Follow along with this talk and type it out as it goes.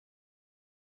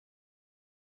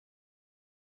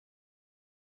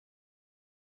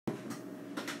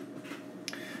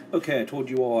Okay, I told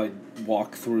you all I'd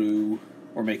walk through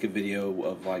or make a video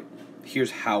of, like, here's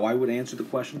how I would answer the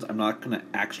questions. I'm not going to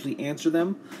actually answer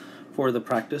them for the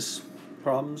practice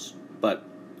problems, but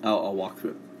I'll walk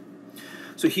through it.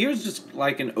 So here's just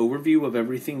like an overview of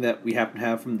everything that we happen to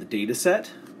have from the data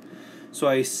set. So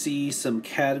I see some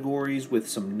categories with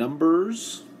some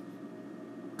numbers.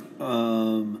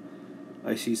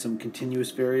 I see some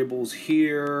continuous variables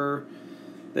here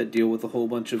that deal with a whole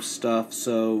bunch of stuff.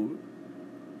 So,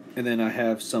 and then I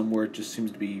have some where it just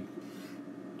seems to be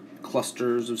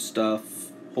clusters of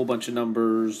stuff, whole bunch of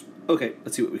numbers. Okay,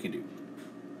 let's see what we can do.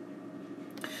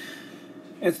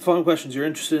 Answer the following questions. You're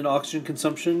interested in oxygen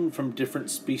consumption from different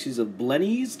species of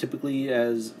blennies. Typically,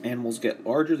 as animals get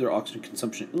larger, their oxygen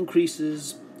consumption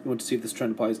increases. You want to see if this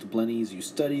trend applies to blennies you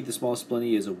study. The smallest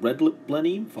blenny is a red-lip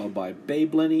blenny, followed by bay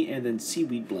blenny, and then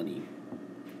seaweed blenny,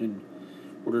 and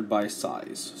ordered by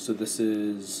size. So this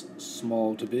is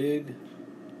small to big.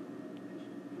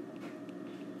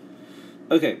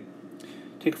 Okay.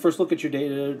 Take a first look at your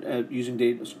data using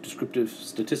data descriptive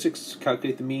statistics.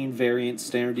 Calculate the mean, variance,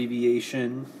 standard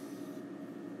deviation,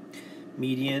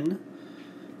 median.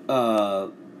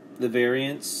 The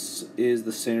variance is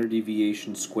the standard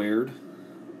deviation squared,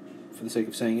 for the sake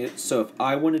of saying it. So if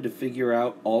I wanted to figure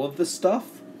out all of this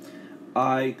stuff,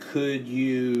 I could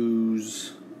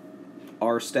use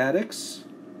R statics.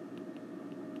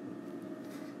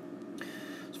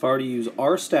 If I were to use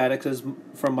R statics as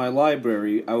from my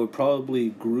library, I would probably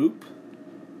group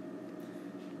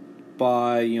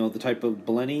by, the type of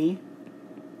blenny,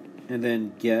 and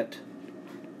then get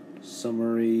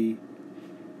summary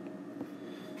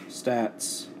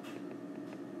stats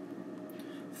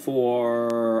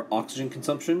for oxygen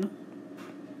consumption.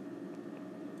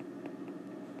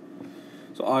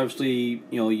 So obviously,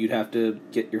 you'd have to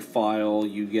get your file,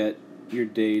 you get your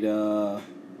data,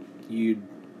 you'd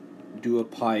do a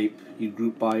pipe, you'd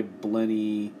group by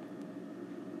blenny,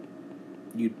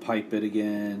 you'd pipe it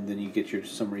again, then you get your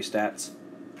summary stats.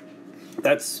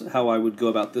 That's how I would go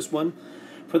about this one.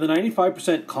 For the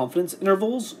 95% confidence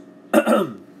intervals,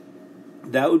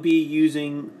 that would be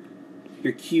using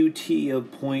your QT of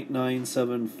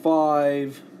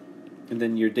 0.975, and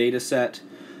then your data set,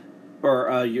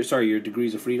 or your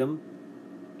degrees of freedom.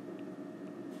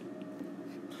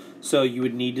 So you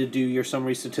would need to do your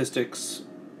summary statistics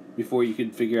before you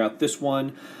could figure out this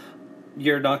one.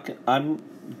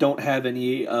 Don't have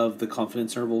any of the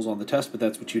confidence intervals on the test, but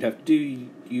that's what you'd have to do. You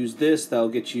use this, that'll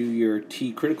get you your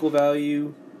T critical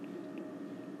value,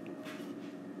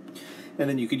 and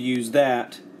then you could use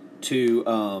that to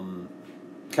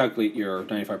calculate your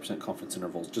 95% confidence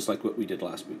intervals, just like what we did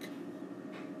last week.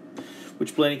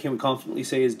 Which blenny can we confidently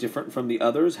say is different from the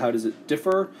others? How does it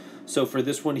differ? So for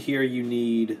this one here, you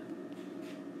need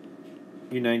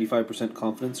your 95%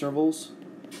 confidence intervals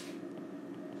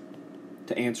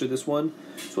to answer this one.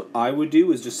 So what I would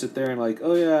do is just sit there and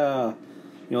oh yeah,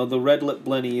 the red lip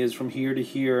blenny is from here to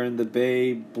here, and the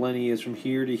bay blenny is from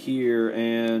here to here,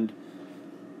 and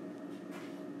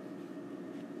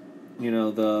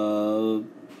the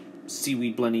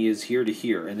seaweed blenny is here to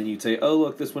here, and then you'd say, oh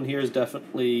look, this one here is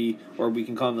definitely, or we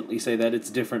can confidently say that it's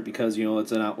different because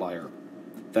it's an outlier.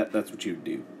 That's what you would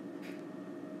do.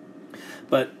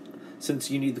 But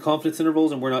since you need the confidence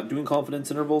intervals and we're not doing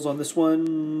confidence intervals on this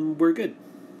one, we're good.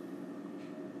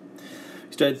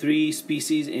 We studied 3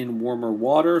 species in warmer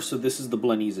water, so this is the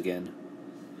blennies again.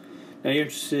 Now you're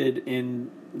interested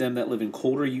in them that live in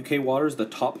colder UK waters, the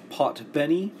top pot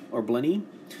blenny, or blenny.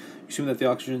 You assume that the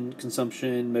oxygen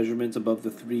consumption measurements above the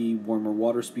 3 warmer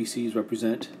water species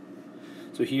represent.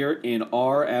 So here in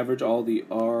R, average all the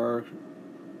R.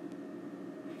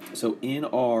 So in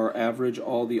R, average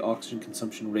all the oxygen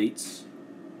consumption rates.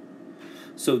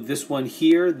 So this one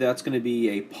here, that's going to be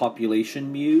a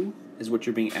population mu, is what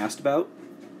you're being asked about.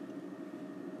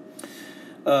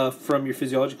 From your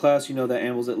physiology class, you know that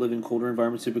animals that live in colder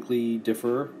environments typically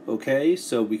differ. Okay,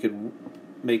 so we could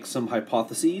make some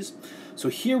hypotheses. So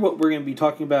here what we're going to be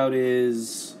talking about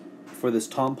is, for this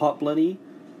tom pot blenny,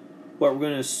 what we're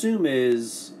going to assume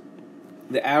is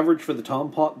the average for the tom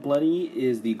pot blenny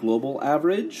is the global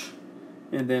average,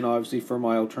 and then obviously for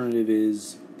my alternative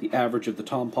is the average of the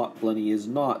tom pot blenny is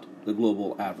not the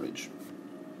global average.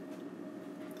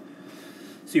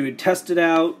 So you would test it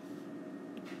out.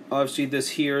 Obviously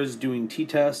this here is doing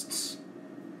t-tests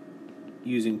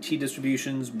using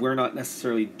t-distributions. We're not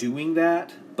necessarily doing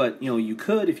that, but you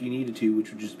could if you needed to,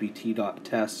 which would just be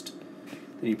t.test.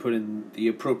 Then you put in the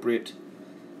appropriate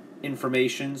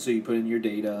information, so you put in your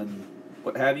data and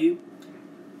what have you.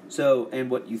 So, and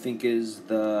what you think is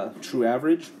the true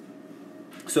average.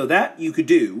 So that you could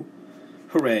do,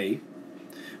 hooray.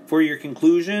 For your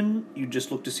conclusion, you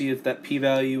just look to see if that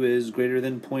p-value is greater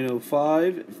than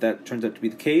 0.05. If that turns out to be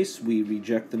the case, we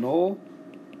reject the null,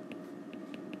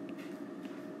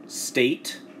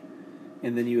 state,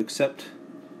 and then you accept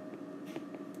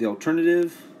the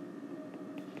alternative.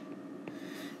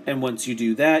 And once you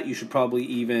do that, you should probably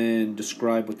even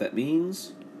describe what that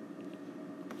means.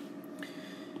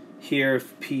 Here,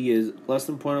 if p is less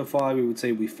than 0.05, we would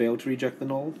say we fail to reject the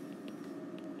null.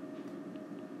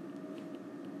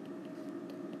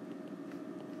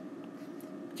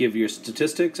 Give your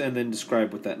statistics and then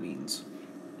describe what that means.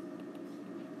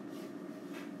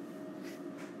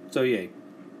 So yay.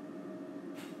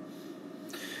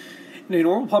 In a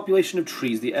normal population of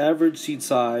trees, the average seed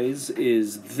size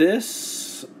is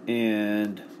this,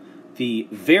 and the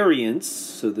variance,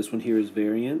 so this one here is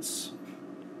variance,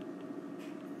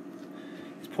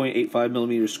 is 0.85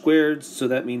 millimeters squared, so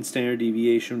that means standard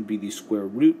deviation would be the square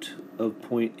root of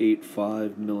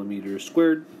 0.85 millimeters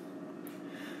squared.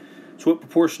 So what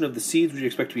proportion of the seeds would you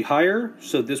expect to be higher?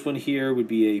 So this one here would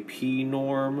be a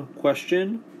p-norm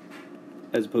question,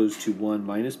 as opposed to 1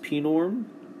 minus p-norm.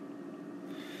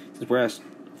 Since we're asked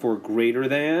for greater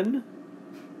than,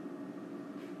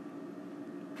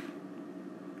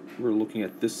 we're looking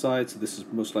at this side, so this is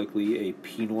most likely a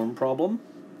p-norm problem.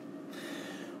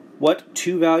 What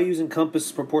two values encompass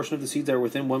the proportion of the seeds that are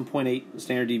within 1.8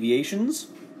 standard deviations?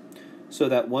 So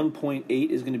that 1.8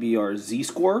 is going to be our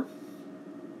z-score.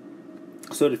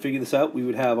 So to figure this out, we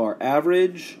would have our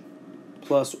average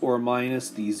plus or minus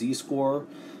the z-score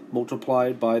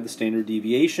multiplied by the standard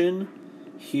deviation.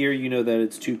 Here you know that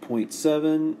it's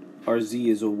 2.7, our z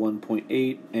is a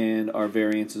 1.8, and our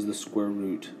variance is the square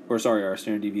root, or sorry, our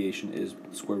standard deviation is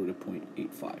the square root of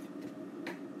 0.85.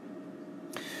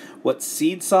 What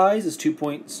seed size is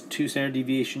 2.2 standard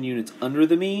deviation units under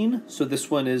the mean? So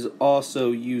this one is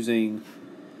also using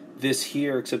this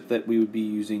here, except that we would be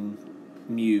using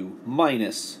mu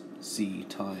minus c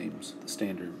times the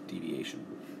standard deviation.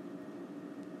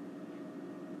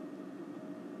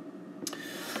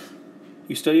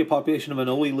 You study a population of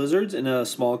Anole lizards in a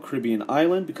small Caribbean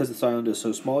island. Because this island is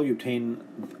so small, you obtain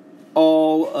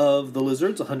all of the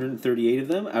lizards, 138 of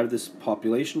them. Out of this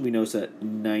population, we notice that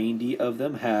 90 of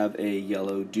them have a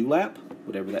yellow dewlap,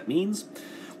 whatever that means.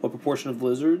 What proportion of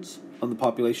lizards on the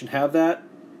population have that?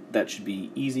 That should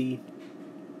be easy.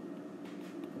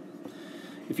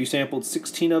 If you sampled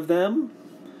 16 of them,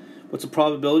 what's the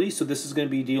probability? So this is going to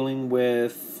be dealing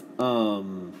with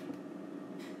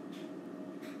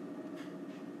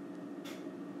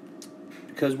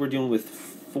because we're dealing with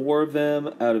 4 of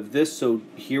them out of this, so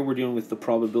here we're dealing with the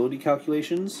probability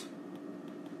calculations.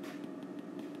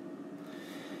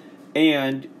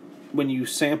 And when you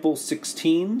sample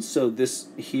 16, so this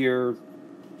here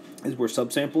is we're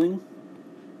subsampling,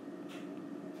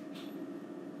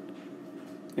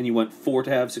 and you want 4 to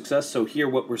have success. So here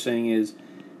what we're saying is,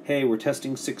 hey, we're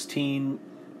testing 16,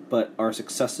 but our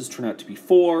successes turn out to be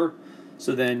 4.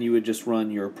 So then you would just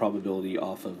run your probability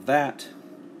off of that.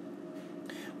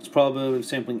 It's probability of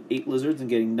sampling 8 lizards and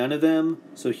getting none of them.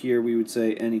 So here we would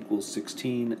say n equals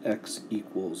 16, x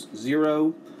equals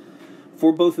 0.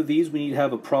 For both of these, we need to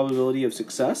have a probability of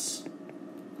success.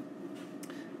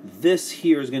 This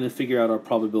here is going to figure out our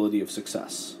probability of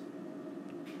success.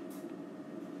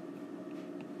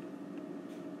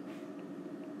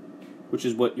 Which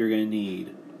is what you're going to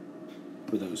need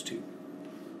for those two.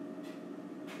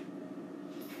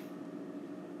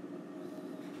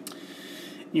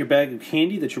 In your bag of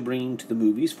candy that you're bringing to the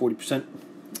movies, 40%.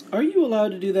 Are you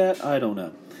allowed to do that? I don't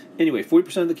know. Anyway,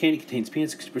 40% of the candy contains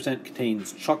peanuts, 60%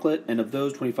 contains chocolate, and of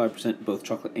those, 25% both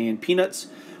chocolate and peanuts.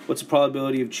 What's the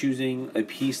probability of choosing a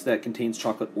piece that contains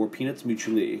chocolate or peanuts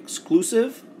mutually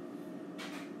exclusive?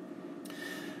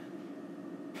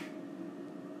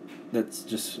 That's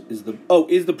just is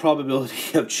the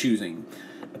probability of choosing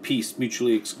a piece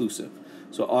mutually exclusive.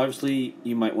 So obviously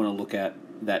you might want to look at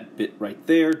that bit right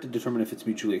there to determine if it's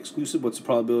mutually exclusive. What's the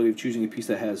probability of choosing a piece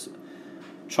that has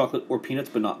chocolate or peanuts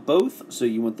but not both? So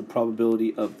you want the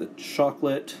probability of the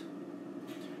chocolate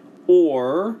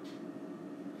or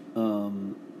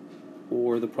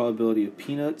the probability of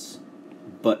peanuts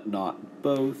but not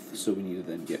both. So we need to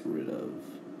then get rid of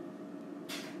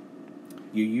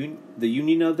the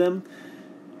union of them.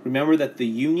 Remember that the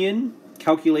union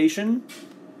calculation,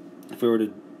 if we were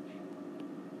to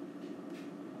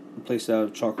replace it out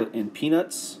of chocolate and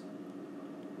peanuts,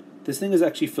 this thing is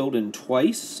actually filled in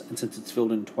twice, and since it's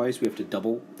filled in twice, we have to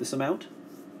double this amount.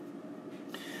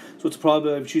 So it's the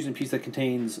probability of choosing a piece that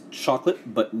contains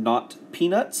chocolate but not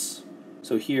peanuts.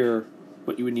 So here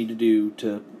what you would need to do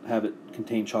to have it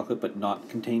contain chocolate but not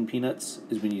contain peanuts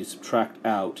is we need to subtract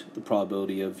out the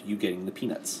probability of you getting the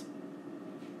peanuts.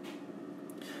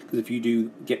 Because if you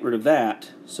do get rid of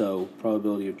that, so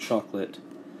probability of chocolate,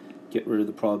 get rid of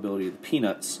the probability of the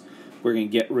peanuts, we're going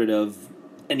to get rid of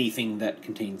anything that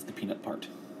contains the peanut part.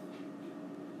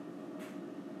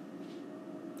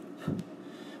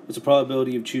 What's the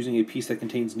probability of choosing a piece that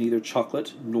contains neither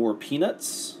chocolate nor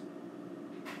peanuts?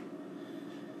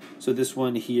 So this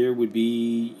one here would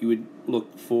be, you would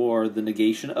look for the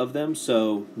negation of them,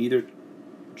 so neither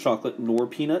chocolate nor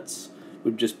peanuts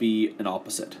would just be an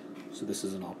opposite. So this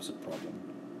is an opposite problem.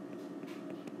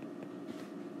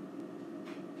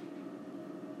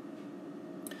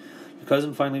 Your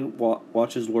cousin finally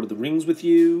watches Lord of the Rings with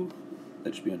you.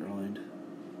 That should be underlined.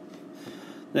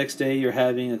 Next day, you're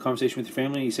having a conversation with your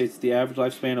family. You say the average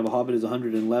lifespan of a hobbit is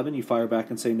 111. You fire back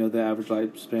and say, no, the average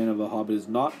lifespan of a hobbit is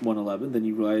not 111. Then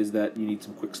you realize that you need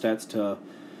some quick stats to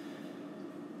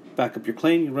back up your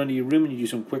claim. You run to your room and you do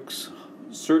some quick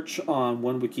search on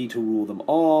one wiki to rule them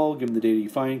all. Given the data you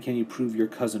find, can you prove your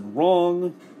cousin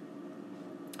wrong?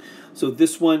 So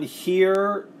this one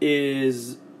here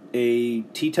is a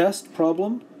t-test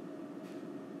problem.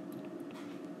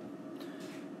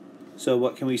 So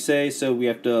what can we say? So we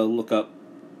have to look up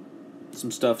some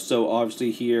stuff. So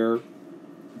obviously here,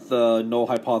 the null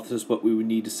hypothesis, what we would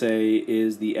need to say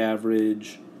is the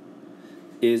average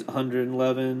is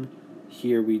 111.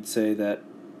 Here we'd say that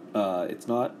it's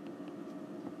not.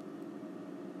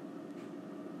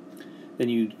 Then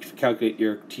you calculate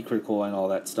your t-critical and all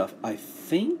that stuff. I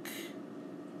think,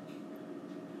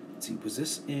 let's see, was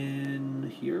this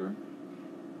in here?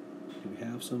 Do we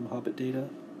have some Hobbit data?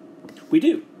 We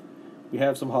do. We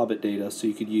have some Hobbit data, so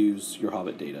you could use your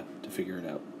Hobbit data to figure it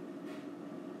out.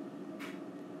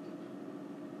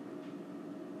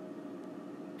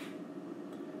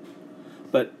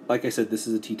 But, like I said, this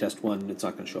is a t-test one. It's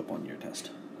not going to show up on your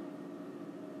test.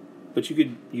 But you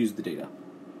could use the data.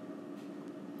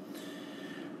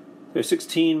 There's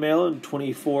 16 male and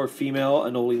 24 female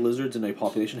Anole lizards in a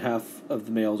population. Half of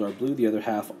the males are blue, the other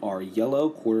half are yellow,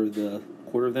 quarter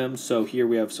of them. So here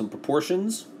we have some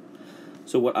proportions.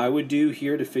 So what I would do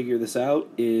here to figure this out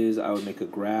is I would make a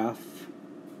graph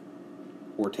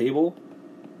or table,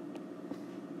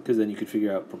 because then you could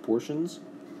figure out proportions.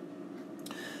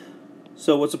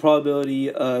 So what's the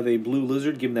probability of a blue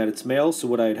lizard given that it's male? So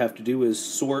what I'd have to do is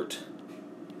sort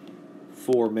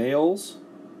for males,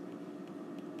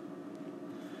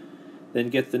 then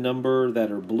get the number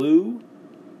that are blue,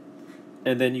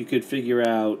 and then you could figure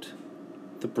out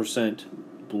the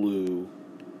percent blue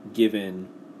given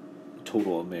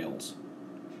total of males.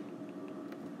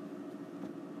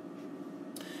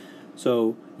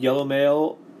 So yellow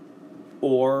male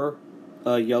or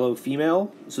yellow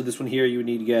female. So this one here you would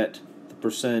need to get the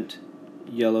percent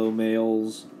yellow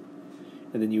males,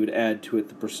 and then you would add to it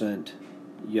the percent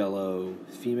yellow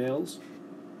females.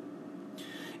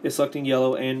 Is selecting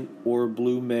yellow and or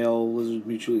blue male lizard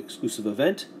mutually exclusive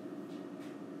event?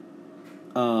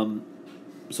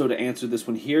 So to answer this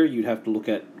one here, you'd have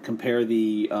to compare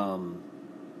the,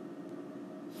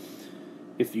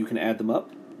 if you can add them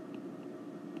up.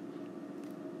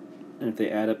 And if they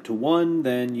add up to 1,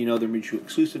 then you know they're mutually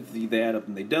exclusive. If they add up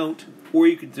and they don't. Or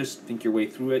you could just think your way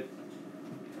through it.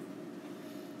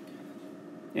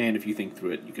 And if you think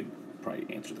through it, you could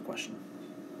probably answer the question.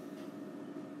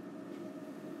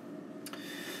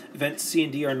 Events C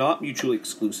and D are not mutually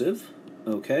exclusive.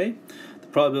 Okay.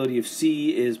 Probability of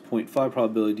C is 0.5,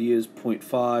 probability of D is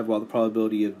 0.5, while the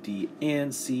probability of D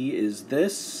and C is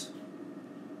this.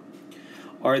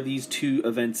 Are these two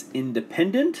events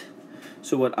independent?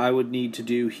 So what I would need to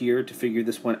do here to figure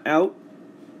this one out,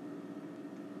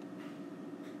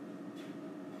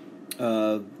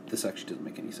 this actually doesn't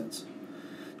make any sense.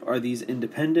 Are these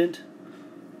independent?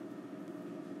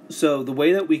 So the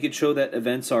way that we could show that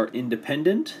events are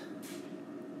independent,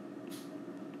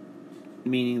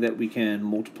 meaning that we can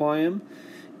multiply them,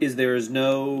 is there is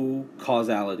no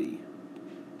causality.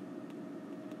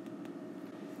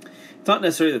 It's not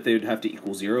necessarily that they would have to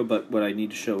equal 0, but what I need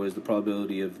to show is the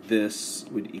probability of this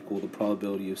would equal the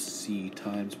probability of C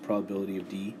times probability of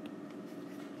D.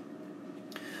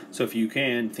 So if you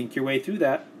can think your way through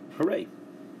that, hooray.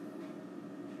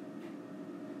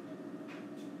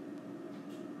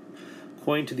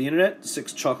 According to the internet,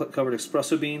 6 chocolate-covered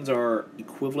espresso beans are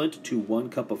equivalent to 1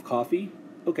 cup of coffee.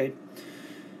 Okay.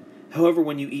 However,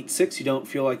 when you eat 6, you don't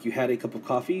feel like you had a cup of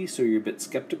coffee, so you're a bit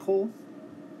skeptical.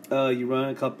 You run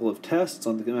a couple of tests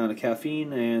on the amount of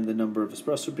caffeine and the number of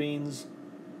espresso beans.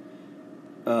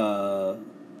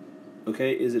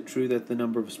 Okay, is it true that the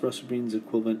number of espresso beans is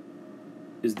equivalent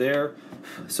is there.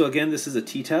 So again, this is a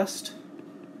t-test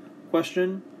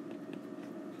question.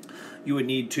 You would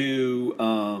need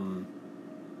to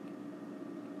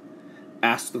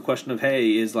ask the question of,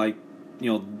 hey, is like,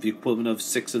 the equivalent of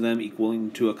 6 of them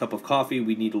equaling to a cup of coffee?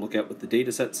 We need to look at what the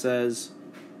data set says.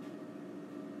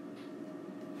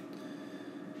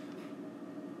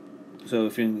 So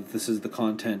if this is the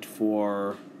content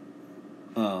for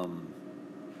the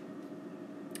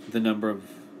number of,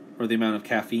 or the amount of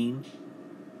caffeine.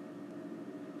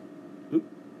 Oop,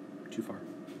 too far.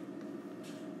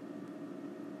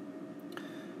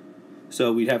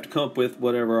 So we'd have to come up with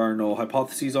whatever our null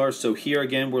hypotheses are. So here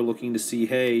again, we're looking to see,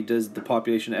 hey, does the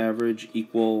population average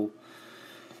equal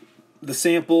the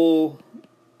sample,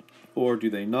 or do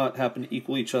they not happen to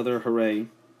equal each other? Hooray.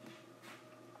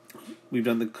 We've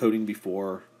done the coding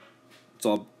before. It's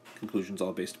all conclusions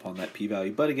all based upon that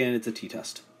p-value. But again, it's a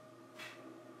t-test.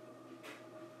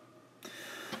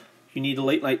 You need a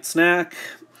late night snack,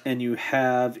 and you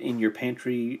have in your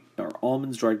pantry are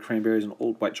almonds, dried cranberries, and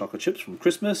old white chocolate chips from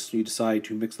Christmas. You decide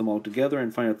to mix them all together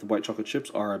and find out the white chocolate chips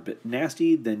are a bit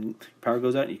nasty. Then power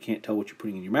goes out and you can't tell what you're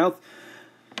putting in your mouth.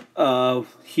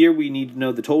 Here we need to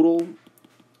know the total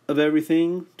of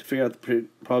everything to figure out the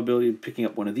probability of picking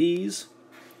up one of these.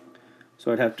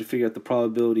 So I'd have to figure out the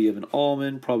probability of an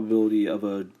almond, probability of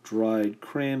a dried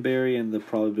cranberry, and the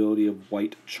probability of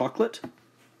white chocolate,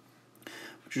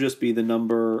 which would just be the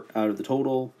number out of the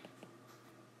total.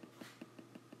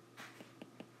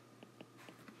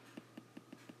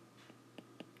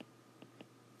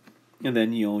 And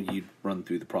then, you'd run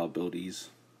through the probabilities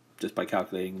just by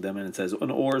calculating them, and it says an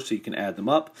or, so you can add them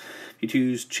up. If you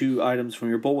choose 2 items from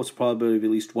your bowl, what's the probability of at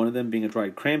least one of them being a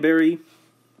dried cranberry?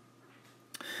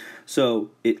 So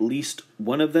at least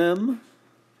one of them,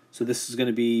 so this is going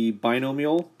to be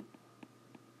binomial.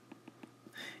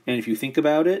 And if you think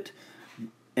about it,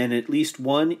 and at least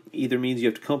one either means you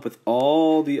have to come up with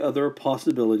all the other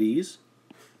possibilities,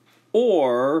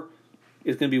 or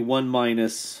it's going to be 1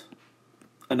 minus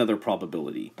another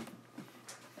probability.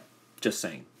 Just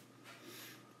saying.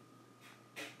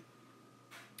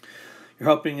 You're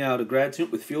helping out a grad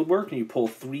student with field work, and you pull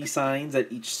 3 signs at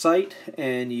each site,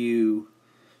 and you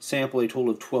sample a total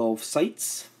of 12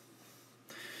 sites.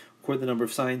 Record the number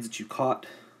of signs that you caught.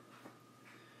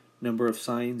 Number of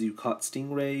signs you caught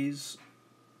stingrays.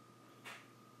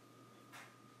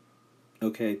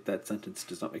 Okay, that sentence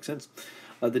does not make sense.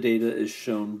 The data is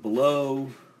shown below.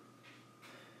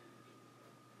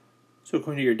 So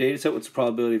according to your data set, what's the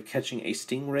probability of catching a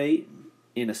stingray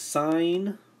in a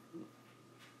sign?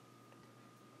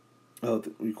 Oh,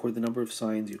 record the number of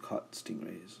signs you caught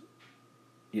stingrays.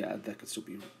 Yeah, that could still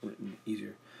be written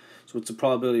easier. So what's the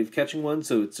probability of catching one?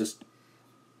 So it's just,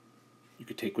 you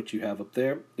could take what you have up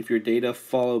there. If your data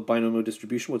follow binomial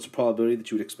distribution, what's the probability that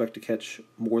you would expect to catch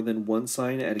more than one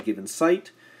sign at a given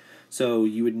site? So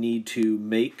you would need to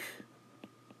make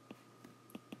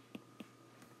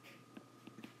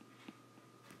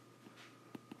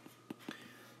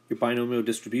your binomial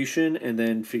distribution and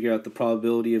then figure out the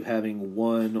probability of having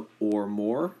one or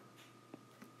more.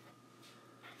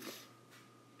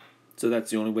 So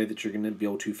that's the only way that you're going to be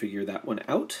able to figure that one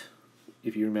out.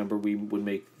 If you remember, we would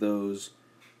make those,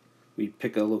 we'd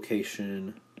pick a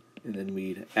location, and then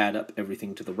we'd add up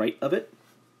everything to the right of it,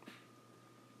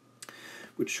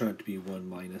 which turned out to be 1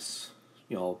 minus,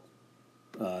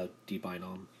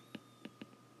 d-binom.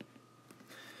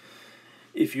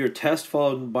 If your test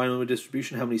followed binomial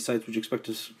distribution, how many sites would you expect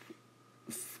to,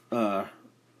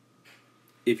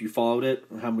 if you followed it,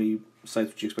 how many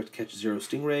sites would you expect to catch 0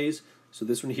 stingrays? So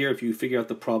this one here, if you figure out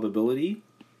the probability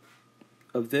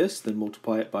of this, then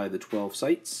multiply it by the 12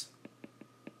 sites,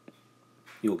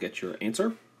 you'll get your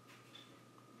answer.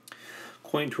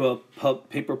 According to a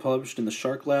paper published in the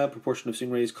Shark Lab, proportion of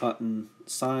stingrays caught in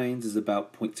signs is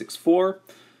about 0.64.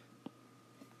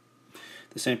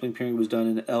 The sampling period was done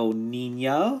in El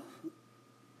Niño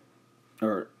year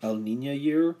or La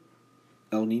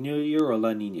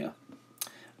Niña.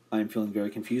 I'm feeling very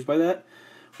confused by that,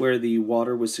 where the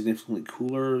water was significantly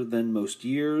cooler than most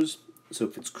years. So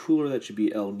if it's cooler, that should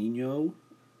be El Niño.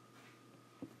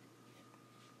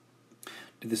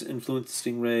 Did this influence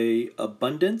stingray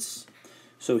abundance?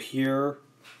 So here,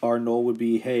 our null would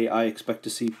be, hey, I expect to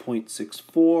see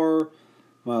 0.64.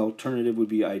 My alternative would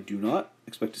be I do not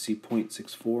expect to see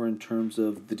 0.64 in terms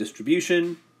of the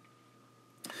distribution.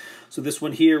 So this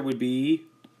one here would be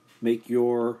make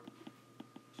your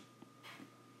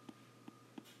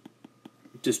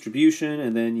distribution,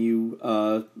 and then you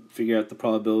figure out the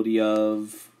probability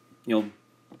of, do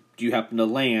you happen to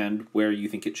land where you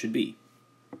think it should be?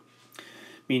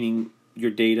 Meaning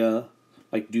your data,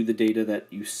 like do the data that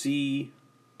you see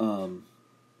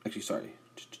actually, sorry.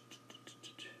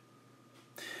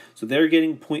 So they're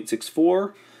getting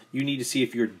 0.64. You need to see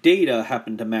if your data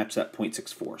happen to match that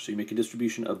 0.64. So you make a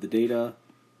distribution of the data.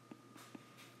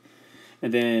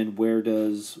 And then where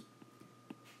does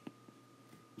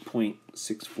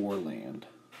 0.64 land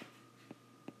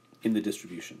in the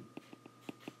distribution?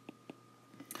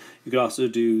 You could also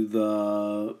do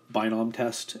the binom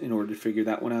test in order to figure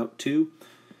that one out too.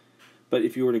 But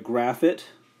if you were to graph it,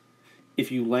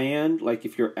 if you land, like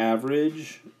if your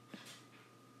average,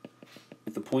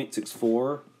 if the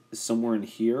 0.64 is somewhere in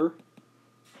here,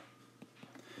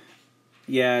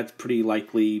 yeah, it's pretty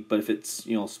likely. But if it's,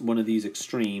 you know, one of these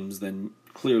extremes, then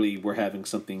clearly we're having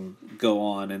something go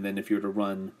on. And then if you were to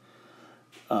run,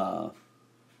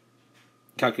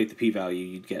 calculate the p-value,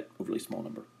 you'd get a really small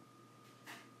number.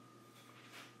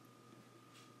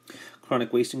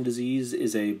 Chronic wasting disease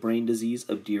is a brain disease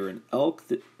of deer and elk,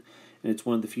 and it's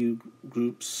one of the few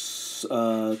groups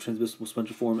transmissible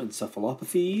spongiform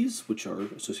encephalopathies, which are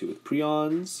associated with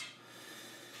prions.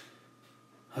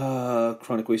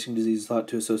 Chronic wasting disease is thought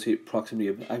to associate proximity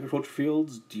of agriculture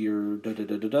fields, deer,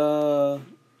 da-da-da-da-da.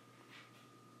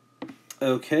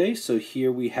 Okay, so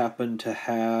here we happen to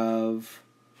have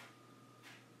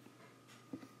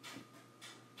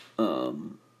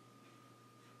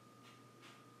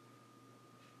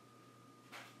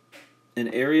an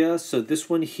area. So this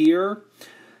one here,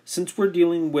 since we're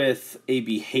dealing with a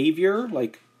behavior,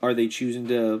 like are they choosing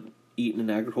to eat in an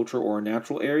agriculture or a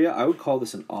natural area, I would call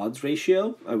this an odds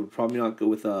ratio. I would probably not go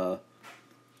with a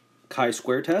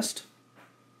chi-square test,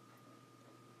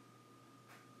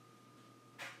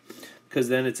 because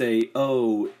then it's a,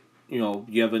 oh, you know,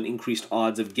 you have an increased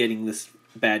odds of getting this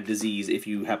bad disease if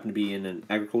you happen to be in an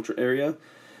agriculture area.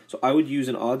 So I would use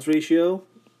an odds ratio.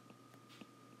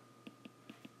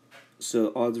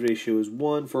 So odds ratio is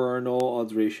 1 for our null,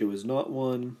 odds ratio is not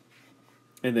 1,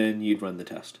 and then you'd run the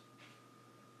test.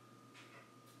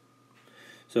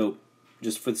 So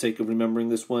just for the sake of remembering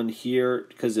this one here,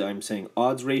 because I'm saying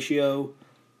odds ratio,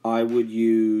 I would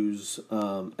use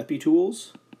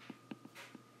EpiTools,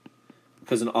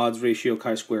 because an odds ratio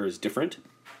chi-square is different.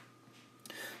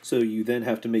 So you then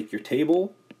have to make your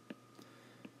table.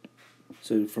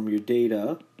 So from your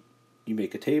data, you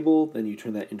make a table, then you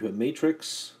turn that into a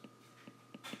matrix.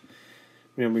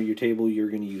 Remember your table, you're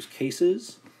going to use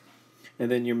cases. And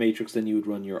then your matrix, then you would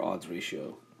run your odds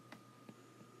ratio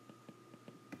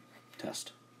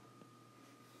test.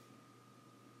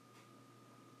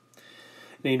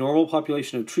 In a normal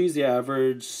population of trees, the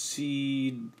average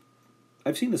seed...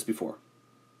 I've seen this before.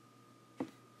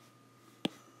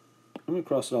 I'm going to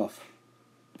cross it off.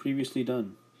 Previously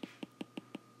done.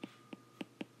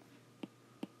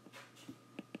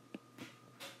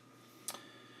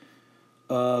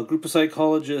 A group of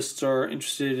psychologists are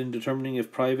interested in determining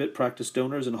if private practice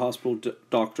donors and hospital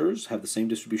doctors have the same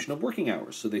distribution of working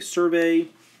hours. So they survey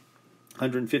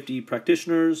 150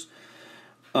 practitioners.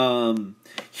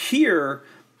 Here,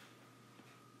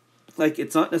 like,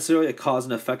 it's not necessarily a cause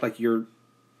and effect, like you're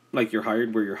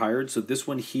hired where you're hired. So this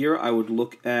one here, I would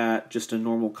look at just a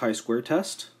normal chi-square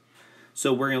test.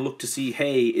 So we're going to look to see,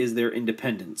 hey, is there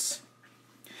independence?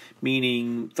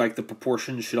 Meaning, like, the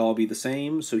proportions should all be the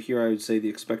same. So here I would say the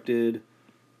expected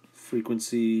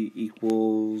frequency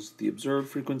equals the observed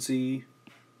frequency,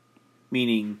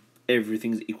 meaning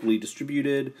everything's equally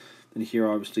distributed. Then here,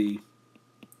 obviously, it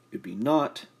would be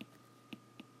not.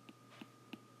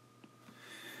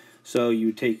 So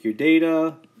you take your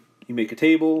data, you make a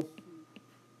table.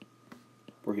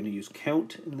 We're going to use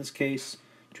count in this case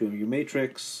to your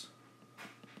matrix,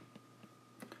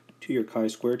 to your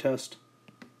chi-square test.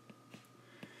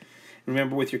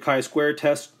 Remember, with your chi-square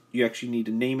test, you actually need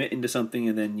to name it into something,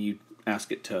 and then you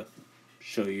ask it to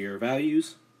show you your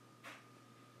values.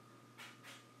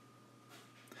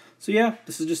 So yeah,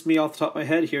 this is just me off the top of my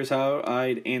head. Here's how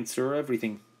I'd answer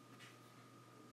everything.